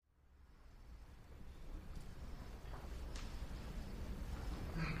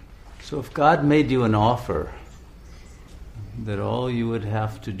So if God made you an offer that all you would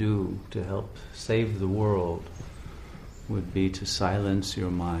have to do to help save the world would be to silence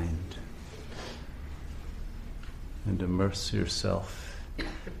your mind and immerse yourself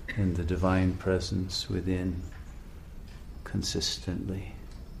in the divine presence within consistently,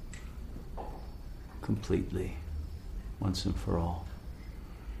 completely, once and for all,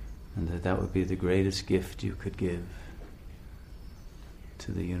 and that would be the greatest gift you could give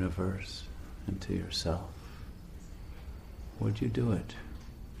to the universe and to yourself, would you do it?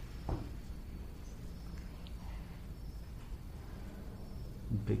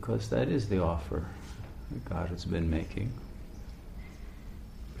 Because that is the offer that God has been making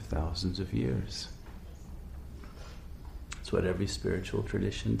for thousands of years. It's what every spiritual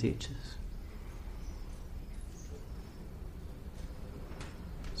tradition teaches.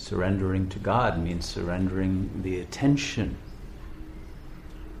 Surrendering to God means surrendering the attention,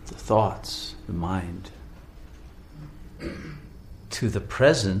 the thoughts, the mind, to the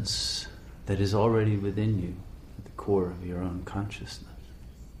presence that is already within you, at the core of your own consciousness,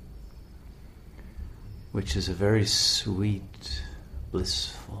 which is a very sweet,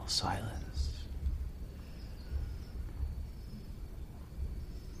 blissful silence.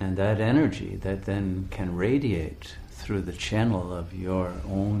 And that energy that then can radiate through the channel of your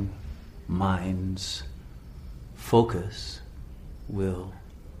own mind's focus will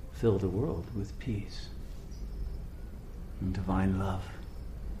fill the world with peace and divine love.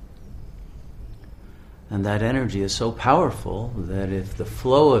 And that energy is so powerful that if the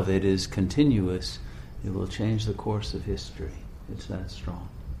flow of it is continuous, it will change the course of history. It's that strong.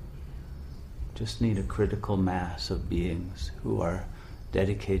 Just need a critical mass of beings who are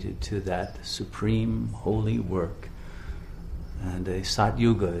dedicated to that supreme holy work, and a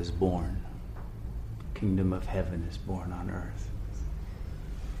Satyuga is born. Kingdom of heaven is born on earth.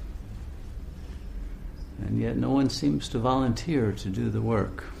 And yet no one seems to volunteer to do the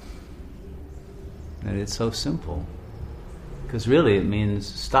work. And it's so simple. Because really it means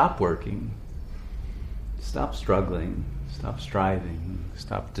stop working, stop struggling, stop striving,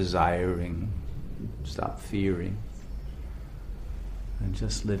 stop desiring, stop fearing, and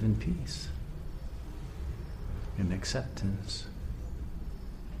just live in peace, in acceptance,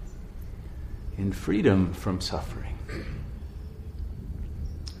 in freedom from suffering,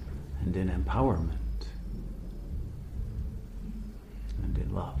 and in empowerment, and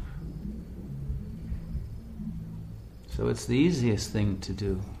in love. So it's the easiest thing to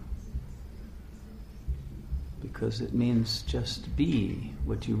do, because it means just be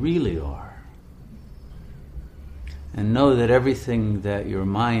what you really are. And know that everything that your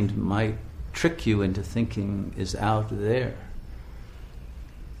mind might trick you into thinking is out there,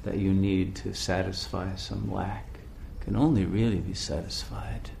 that you need to satisfy some lack, can only really be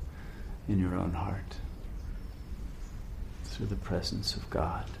satisfied in your own heart, through the presence of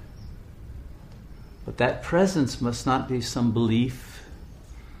God. But that presence must not be some belief,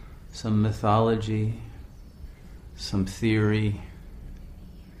 some mythology, some theory,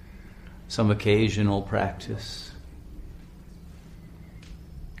 some occasional practice,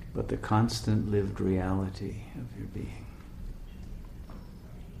 but the constant lived reality of your being.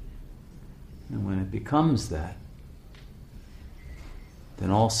 And when it becomes that,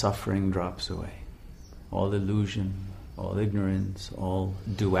 then all suffering drops away. All illusion, all ignorance, all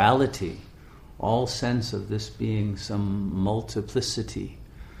duality, all sense of this being some multiplicity,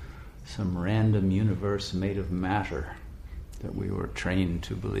 some random universe made of matter that we were trained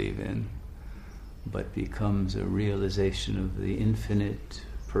to believe in, but becomes a realization of the infinite,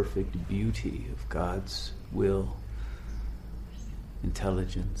 perfect beauty of God's will,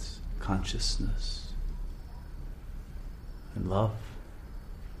 intelligence, consciousness, and love.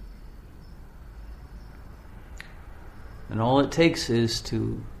 And all it takes is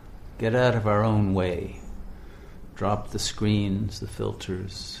to get out of our own way, drop the screens, the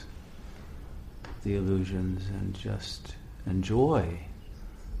filters, the illusions, and just enjoy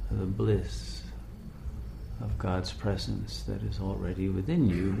the bliss of God's presence that is already within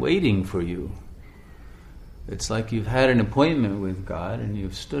you, waiting for you. It's like you've had an appointment with God and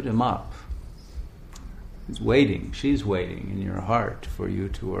you've stood him up. He's waiting, she's waiting in your heart for you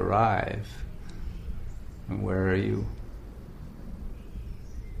to arrive. And where are you?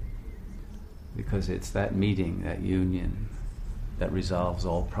 Because it's that meeting, that union, that resolves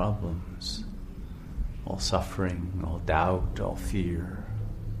all problems, all suffering, all doubt, all fear,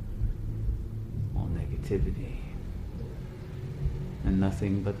 all negativity. And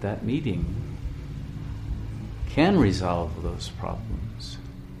nothing but that meeting can resolve those problems.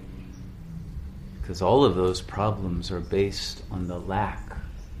 Because all of those problems are based on the lack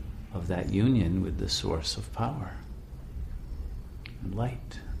of that union with the source of power and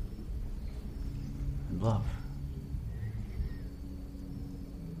light and love.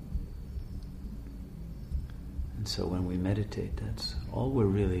 And so when we meditate, that's all we're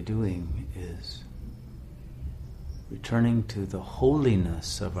really doing, is returning to the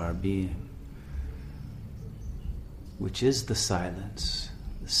holiness of our being, which is the silence.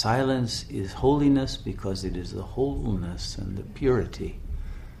 The silence is holiness because it is the wholeness and the purity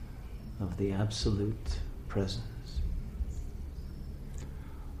of the absolute presence,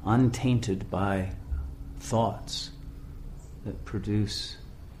 untainted by thoughts that produce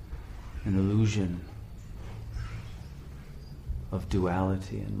an illusion of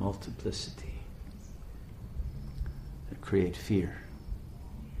duality and multiplicity, that create fear,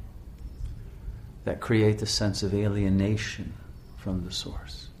 that create a sense of alienation from the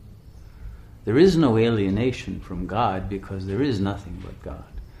source. There is no alienation from God because there is nothing but God.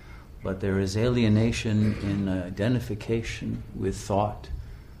 But there is alienation in identification with thought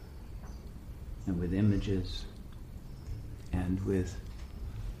and with images and with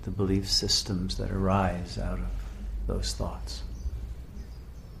the belief systems that arise out of those thoughts,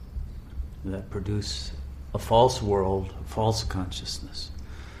 that produce a false world, a false consciousness,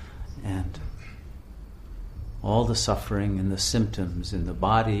 and all the suffering and the symptoms in the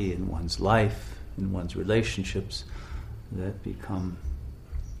body, in one's life, in one's relationships, that become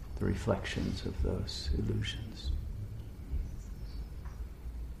the reflections of those illusions.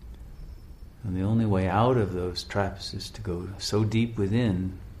 And the only way out of those traps is to go so deep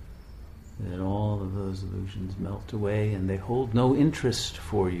within that all of those illusions melt away and they hold no interest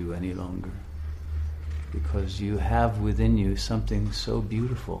for you any longer, because you have within you something so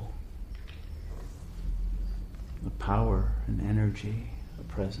beautiful, a power, an energy, a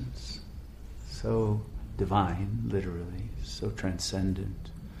presence, so divine, literally, so transcendent,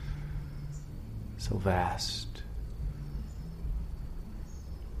 so vast,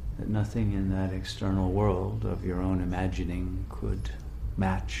 that nothing in that external world of your own imagining could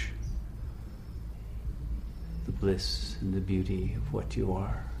match the bliss and the beauty of what you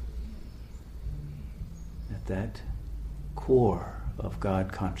are at that core of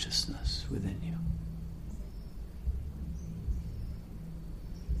God consciousness within you.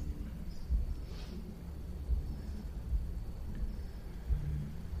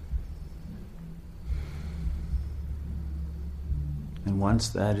 And once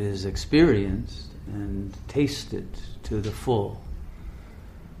that is experienced and tasted to the full,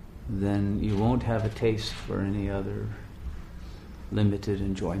 then you won't have a taste for any other limited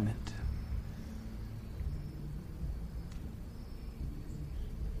enjoyment.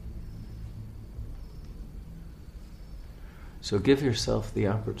 So give yourself the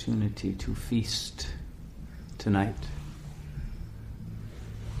opportunity to feast tonight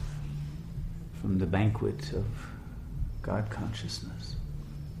from the banquet of God consciousness,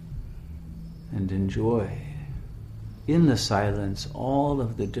 and enjoy in the silence all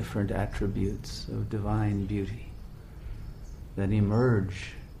of the different attributes of divine beauty that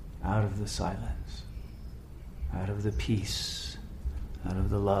emerge out of the silence, out of the peace, out of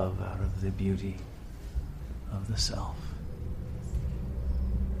the love, out of the beauty of the self.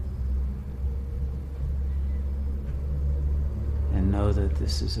 And know that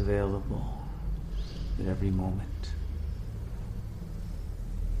this is available at every moment.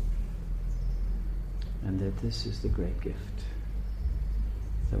 And that this is the great gift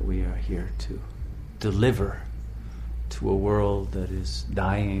that we are here to deliver to a world that is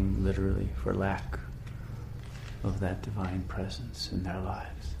dying, literally, for lack of that divine presence in their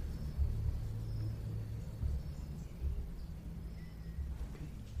lives. Okay,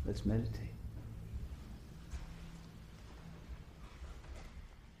 let's meditate.